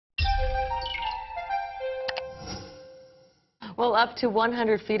Well, up to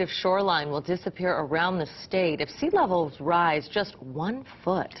 100 feet of shoreline will disappear around the state if sea levels rise just 1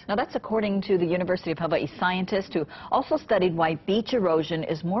 foot. Now, that's according to the University of Hawaii scientist who also studied why beach erosion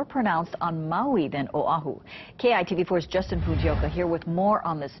is more pronounced on Maui than Oahu. KITV4's Justin Fujioka here with more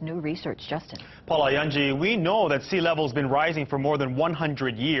on this new research. Justin. Paula Yanji, we know that sea levels have been rising for more than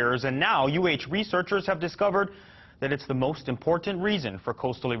 100 years, and now UH researchers have discovered that it's the most important reason for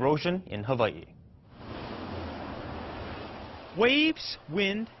coastal erosion in Hawaii. Waves,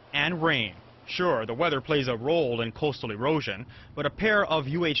 wind, and rain. Sure, the weather plays a role in coastal erosion, but a pair of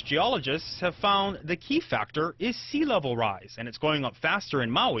UH geologists have found the key factor is sea level rise, and it's going up faster in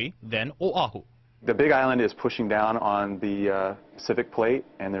Maui than Oahu. The Big Island is pushing down on the Pacific plate,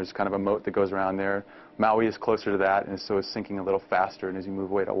 and there's kind of a moat that goes around there. Maui is closer to that, and so it's sinking a little faster, and as you move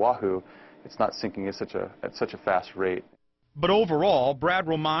away to Oahu, it's not sinking at such a fast rate. But overall, Brad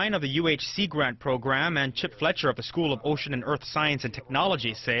Romine of the UH Sea Grant Program and Chip Fletcher of the School of Ocean and Earth Science and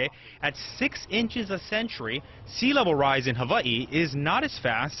Technology say at 6 inches a century, sea level rise in Hawaii is not as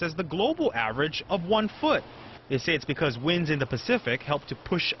fast as the global average of 1 foot. They say it's because winds in the Pacific help to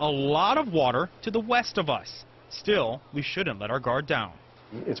push a lot of water to the west of us. Still, we shouldn't let our guard down.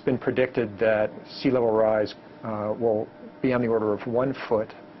 It's been predicted that sea level rise will be on the order of 1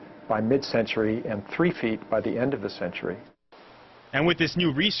 foot by mid-century and 3 feet by the end of the century. And with this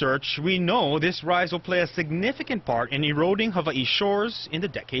new research, we know this rise will play a significant part in eroding Hawaii's shores in the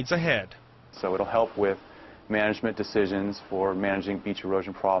decades ahead. So it'll help with management decisions for managing beach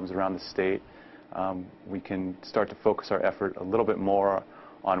erosion problems around the state. We can start to focus our effort a little bit more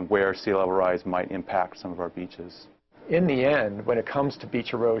on where sea level rise might impact some of our beaches. In the end, when it comes to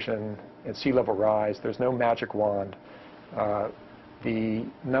beach erosion and sea level rise, there's no magic wand. The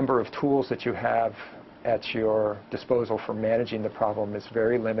number of tools that you have at your disposal for managing the problem is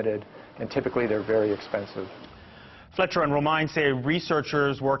very limited, and typically they're very expensive. Fletcher and Romine say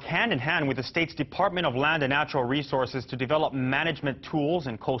researchers work hand in hand with the state's Department of Land and Natural Resources to develop management tools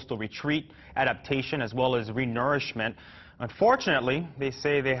in coastal retreat, adaptation, as well as renourishment. Unfortunately, they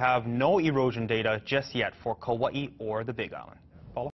say they have no erosion data just yet for Kauai or the Big Island.